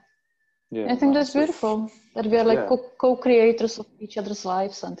 Yeah. Yeah, I think that's so, beautiful that we are like co-creators of each other's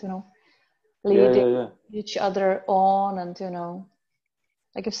lives, and you know, leading each other on, and you know,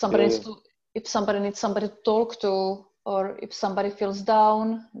 like if somebody needs somebody to talk to, or if somebody feels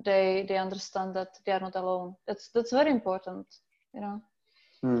down, they understand that they are not alone. That's very important, you know.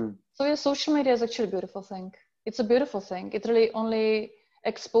 So yeah, social media is actually a beautiful thing. It's a beautiful thing. It really only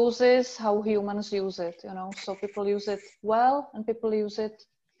exposes how humans use it, you know. So people use it well and people use it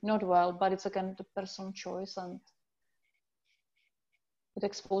not well, but it's again the personal choice, and it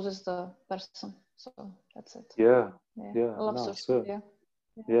exposes the person. So that's it. Yeah. I love No, social media.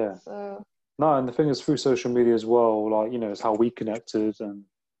 Yeah. So No, and the thing is, through social media as well, like, you know, it's how we connected, and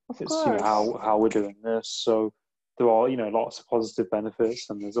of it's, you know, course. how we're doing this. So there are, you know, lots of positive benefits,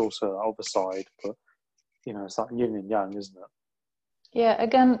 and there's also the other side. But you know, it's like yin and yang, isn't it? Yeah,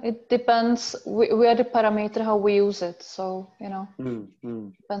 again, it depends. We are the parameter how we use it. So, you know,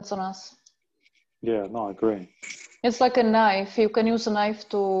 depends on us. Yeah, no, I agree. It's like a knife. You can use a knife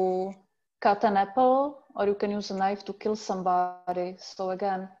to cut an apple, or you can use a knife to kill somebody. So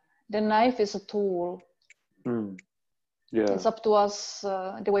again, the knife is a tool. Yeah. It's up to us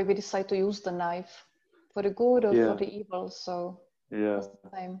the way we decide to use the knife for the good or for the evil. So Yeah. that's the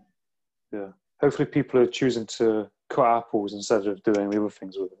same. Yeah. Hopefully people are choosing to cut apples instead of doing the other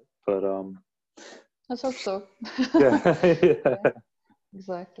things with it. But Let's hope so. yeah.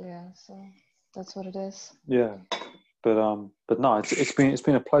 Exactly. Yeah. So that's what it is. Yeah. But no, it's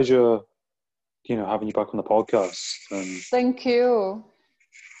been a pleasure, you know, having you back on the podcast. And Thank you.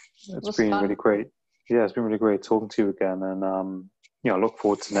 it's been really great. Yeah, it's been really great talking to you again. And you know, I look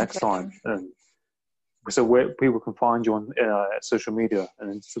forward to next time. And so where people can find you on social media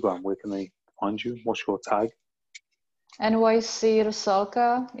and Instagram, where can they find you? What's your tag? NYC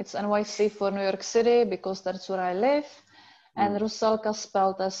Rusalka. It's NYC for New York City because that's where I live. And Rusalka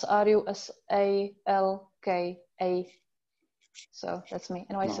spelled as Rusalka. So that's me.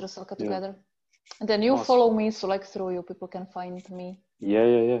 NYC Rusalka together. And then you follow me, so like through you, people can find me.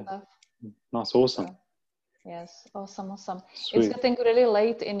 Yeah. That's awesome. So, yes, awesome. Sweet. It's getting really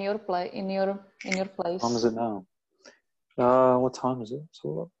late in your place. How is it now? What time is it?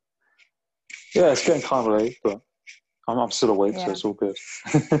 Yeah, it's getting kind of late, but I'm still awake, so it's all good.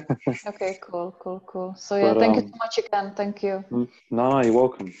 Okay, cool. So yeah, thank you so much again. Thank you. No, you're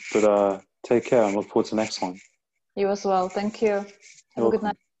welcome. But take care and look forward to next time. You as well. Thank you. Have a good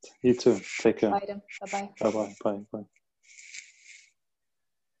night. You too. Take care. Bye then. Bye-bye. Bye.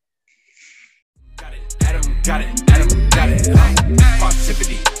 Got it.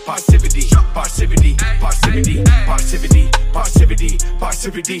 Parrsitivity.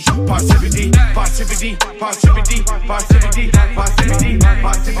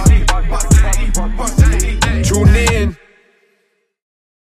 Tune in.